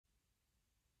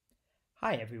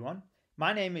Hi everyone,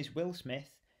 my name is Will Smith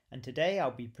and today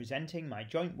I'll be presenting my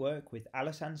joint work with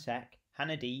Alassane Seck,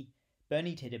 Hannah D,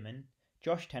 Bernie Tiddeman,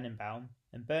 Josh Tenenbaum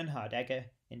and Bernhard Egger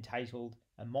entitled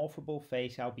A Morphable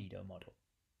Face Albedo Model.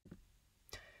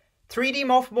 3D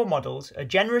morphable models are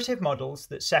generative models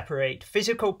that separate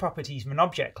physical properties of an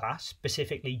object class,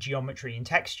 specifically geometry and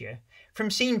texture, from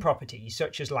scene properties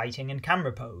such as lighting and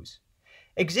camera pose.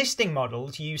 Existing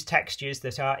models use textures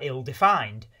that are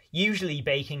ill-defined, usually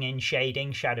baking in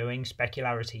shading, shadowing,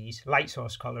 specularities, light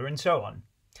source colour and so on.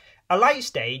 A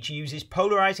lightstage uses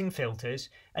polarizing filters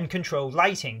and controlled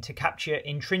lighting to capture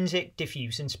intrinsic,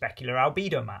 diffuse and specular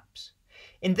albedo maps.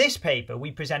 In this paper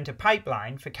we present a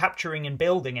pipeline for capturing and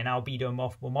building an albedo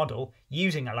morphable model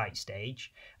using a lightstage,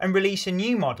 and release a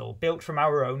new model built from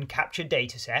our own captured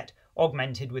dataset,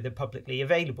 augmented with a publicly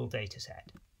available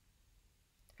dataset.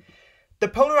 The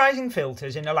polarizing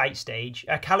filters in a lightstage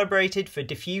are calibrated for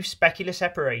diffuse specular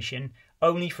separation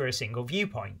only for a single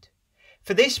viewpoint.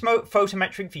 For this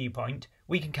photometric viewpoint,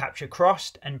 we can capture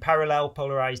crossed and parallel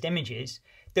polarized images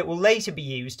that will later be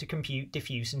used to compute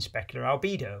diffuse and specular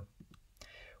albedo.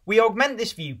 We augment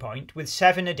this viewpoint with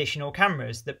 7 additional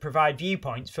cameras that provide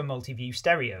viewpoints for Multiview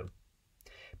Stereo,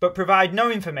 but provide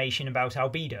no information about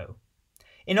albedo.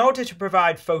 In order to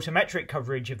provide photometric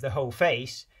coverage of the whole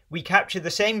face, we capture the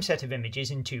same set of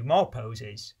images in 2 more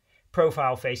poses,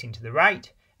 profile facing to the right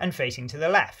and facing to the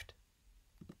left.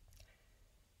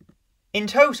 In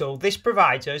total, this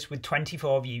provides us with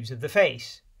 24 views of the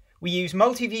face. We use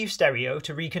Multiview Stereo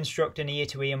to reconstruct an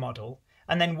ear-to-ear model,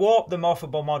 and then warp the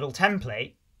morphable model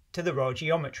template to the raw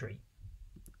geometry.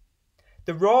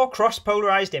 The raw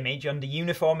cross-polarized image under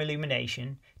uniform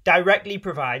illumination directly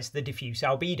provides the diffuse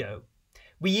albedo.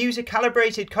 We use a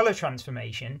calibrated colour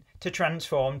transformation to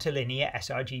transform to linear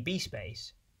sRGB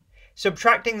space.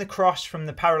 Subtracting the cross from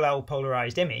the parallel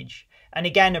polarised image, and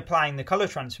again applying the colour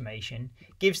transformation,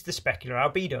 gives the specular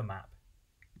albedo map.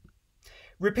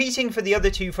 Repeating for the other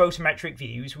 2 photometric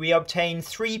views, we obtain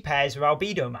 3 pairs of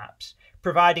albedo maps,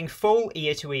 providing full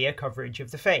ear-to-ear coverage of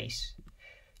the face.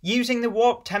 Using the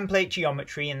warped template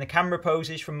geometry and the camera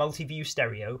poses from Multiview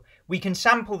Stereo, we can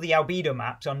sample the albedo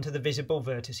maps onto the visible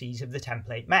vertices of the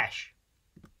template mesh.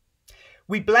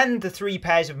 We blend the 3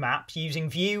 pairs of maps using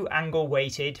view angle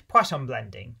weighted Poisson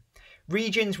blending.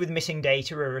 Regions with missing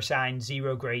data are assigned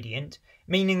 0 gradient,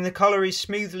 meaning the colour is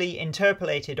smoothly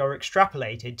interpolated or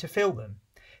extrapolated to fill them.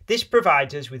 This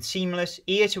provides us with seamless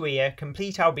ear-to-ear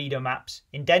complete albedo maps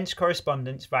in dense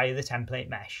correspondence via the template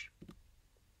mesh.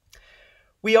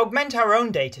 We augment our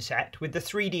own dataset with the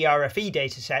 3D RFE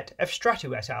dataset of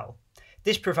Stratu et al.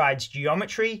 This provides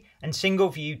geometry and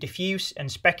single-view diffuse and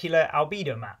specular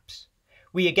albedo maps.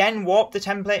 We again warp the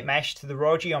template mesh to the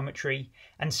raw geometry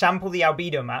and sample the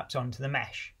albedo maps onto the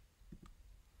mesh.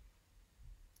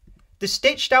 The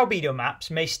stitched albedo maps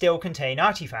may still contain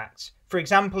artifacts, for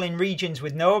example in regions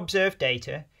with no observed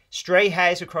data, stray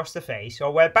hairs across the face,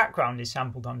 or where background is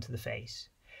sampled onto the face.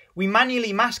 We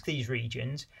manually mask these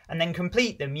regions and then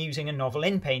complete them using a novel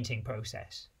in-painting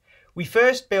process. We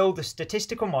first build a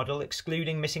statistical model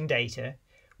excluding missing data.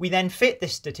 We then fit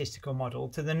this statistical model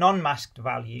to the non-masked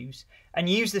values and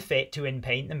use the fit to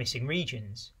in-paint the missing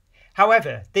regions.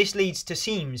 However, this leads to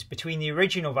seams between the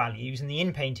original values and the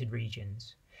in-painted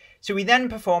regions. So we then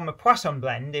perform a Poisson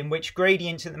blend in which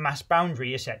gradients at the mask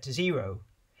boundary are set to 0.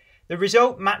 The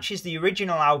result matches the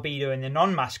original albedo in the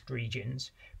non-masked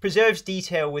regions, preserves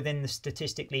detail within the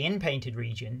statistically in-painted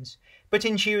regions, but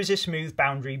ensures a smooth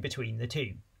boundary between the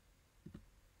 2.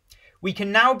 We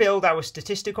can now build our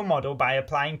statistical model by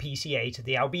applying PCA to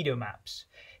the albedo maps.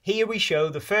 Here we show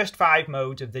the first 5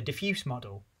 modes of the diffuse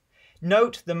model.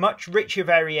 Note the much richer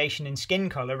variation in skin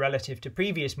colour relative to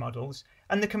previous models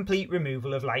and the complete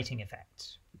removal of lighting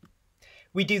effects.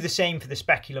 We do the same for the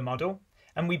specular model,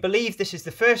 and we believe this is the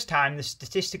first time the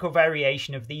statistical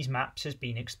variation of these maps has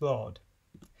been explored.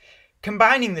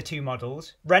 Combining the 2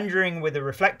 models, rendering with a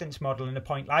reflectance model and a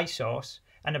point light source,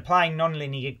 and applying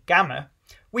nonlinear gamma,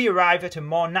 we arrive at a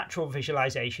more natural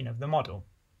visualization of the model.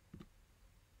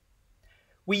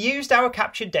 We used our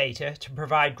captured data to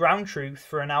provide ground truth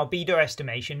for an albedo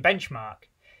estimation benchmark.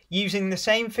 Using the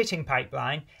same fitting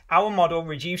pipeline, our model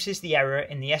reduces the error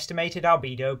in the estimated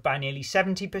albedo by nearly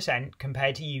 70%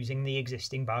 compared to using the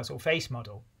existing Basel Face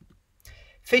Model.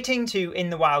 Fitting to in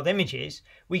the wild images,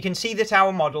 we can see that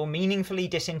our model meaningfully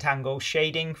disentangles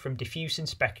shading from diffuse and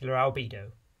specular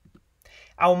albedo.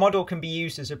 Our model can be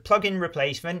used as a plug-in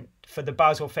replacement for the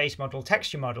Basel Face Model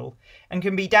texture model and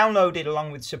can be downloaded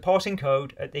along with supporting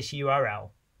code at this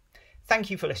URL. Thank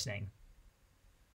you for listening.